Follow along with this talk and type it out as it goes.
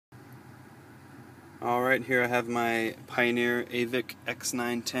Alright, here I have my Pioneer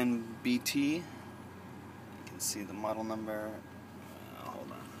AVIC-X910BT. You can see the model number.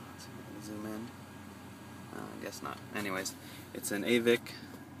 Hold on, let's see if I can zoom in. I guess not. Anyways, it's an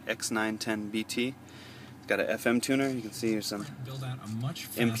AVIC-X910BT. It's got an FM tuner. You can see here's some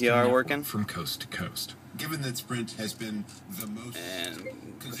NPR working. From coast to coast. Given that Sprint has been the most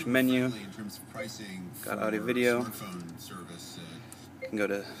and push menu. in terms of pricing got audio video. Smartphone service, you can go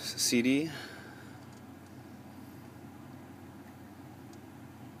to CD.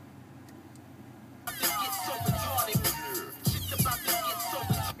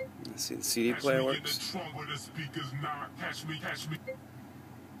 Let's see, the CD player works.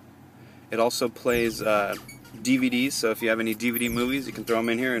 It also plays DVDs, so if you have any DVD movies, you can throw them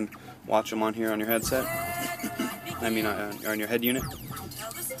in here and watch them on here on your headset. I mean, on your head unit.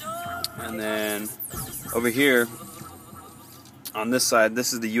 And then over here, on this side,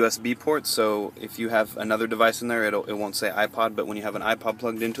 this is the USB port, so if you have another device in there, it won't say iPod, but when you have an iPod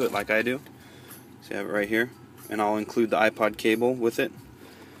plugged into it, like I do, so you have it right here, and I'll include the iPod cable with it.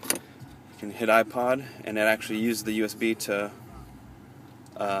 You can hit iPod, and it actually uses the USB to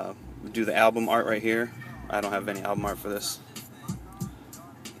do the album art right here. I don't have any album art for this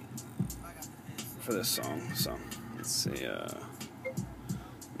song, so let's see,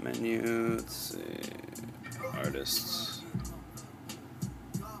 menu, let's see, artists.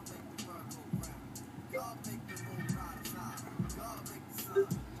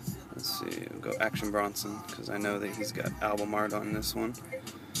 Let's see, we'll go Action Bronson, because I know that he's got album art on this one.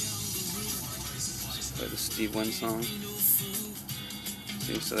 Let's play the Steve Wynn song.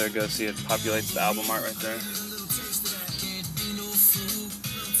 See, so there it goes, see, it populates the album art right there.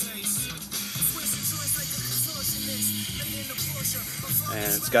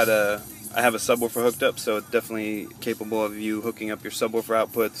 And it's got I have a subwoofer hooked up, so it's definitely capable of you hooking up your subwoofer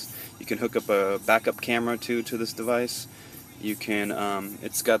outputs. You can hook up a backup camera too to this device. You can,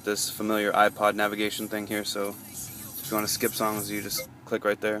 it's got this familiar iPod navigation thing here, so if you want to skip songs, you just click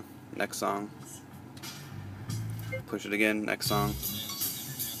right there, next song. Push it again, next song.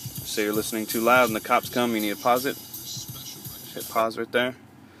 Say you're listening too loud and the cops come, you need to pause it. Just hit pause right there,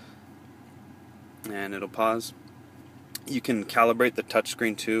 and it'll pause. You can calibrate the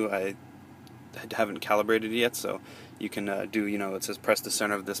touchscreen too. I haven't calibrated it yet, so you can do, you know, it says press the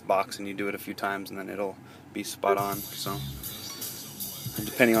center of this box, and you do it a few times, and then it'll be spot on. So,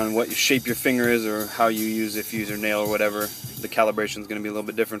 depending on what shape your finger is or how you use, if you use your nail or whatever, the calibration is going to be a little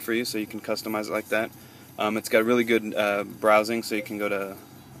bit different for you, so you can customize it like that. It's got really good browsing, so you can go to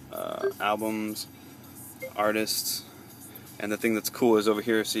albums, artists. And the thing that's cool is over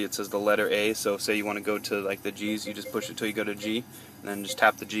here, see, it says the letter A, so say you want to go to like the G's, you just push it till you go to G, and then just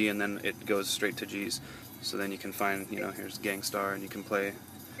tap the G, and then it goes straight to G's. So then you can find, you know, here's Gangstar, and you can play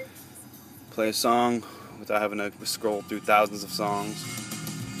a song without having to scroll through thousands of songs.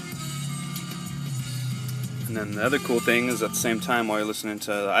 And then the other cool thing is at the same time, while you're listening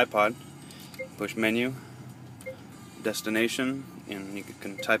to the iPod, push menu, destination, and you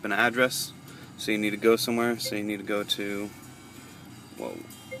can type in an address. So you need to go somewhere, so you need to go to, well,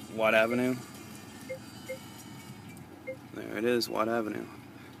 Watt Avenue. There it is, Watt Avenue.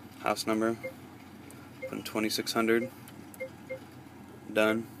 House number, put in 2600.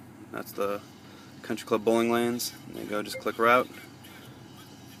 Done. That's the Country Club bowling lanes. There you go, just click route.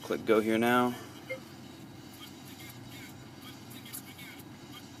 Click go here now.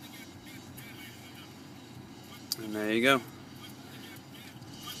 And there you go.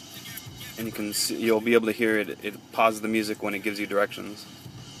 And you can see, you'll be able to hear it. It pauses the music when it gives you directions.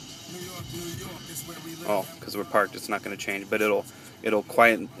 Oh, because we're parked, it's not going to change, but it'll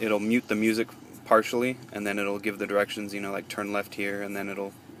mute the music partially, and then it'll give the directions. You know, like turn left here, and then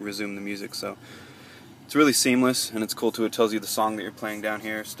it'll resume the music. So it's really seamless, and it's cool too. It tells you the song that you're playing down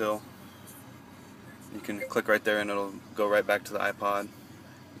here. Still, you can click right there, and it'll go right back to the iPod.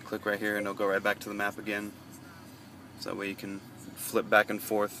 You click right here, and it'll go right back to the map again. So that way you can flip back and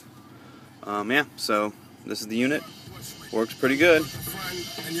forth. Yeah, so this is the unit. Works pretty good.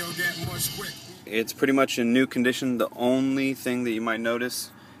 It's pretty much in new condition. The only thing that you might notice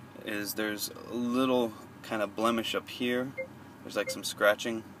is there's a little kind of blemish up here. There's like some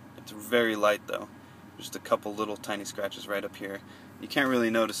scratching. It's very light though. Just a couple little tiny scratches right up here. You can't really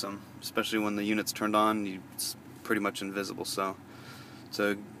notice them, especially when the unit's turned on. It's pretty much invisible. So it's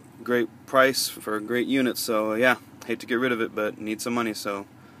a great price for a great unit. So yeah, hate to get rid of it, but need some money. So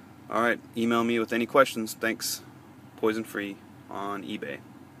alright, email me with any questions. Thanks. Poison free on eBay.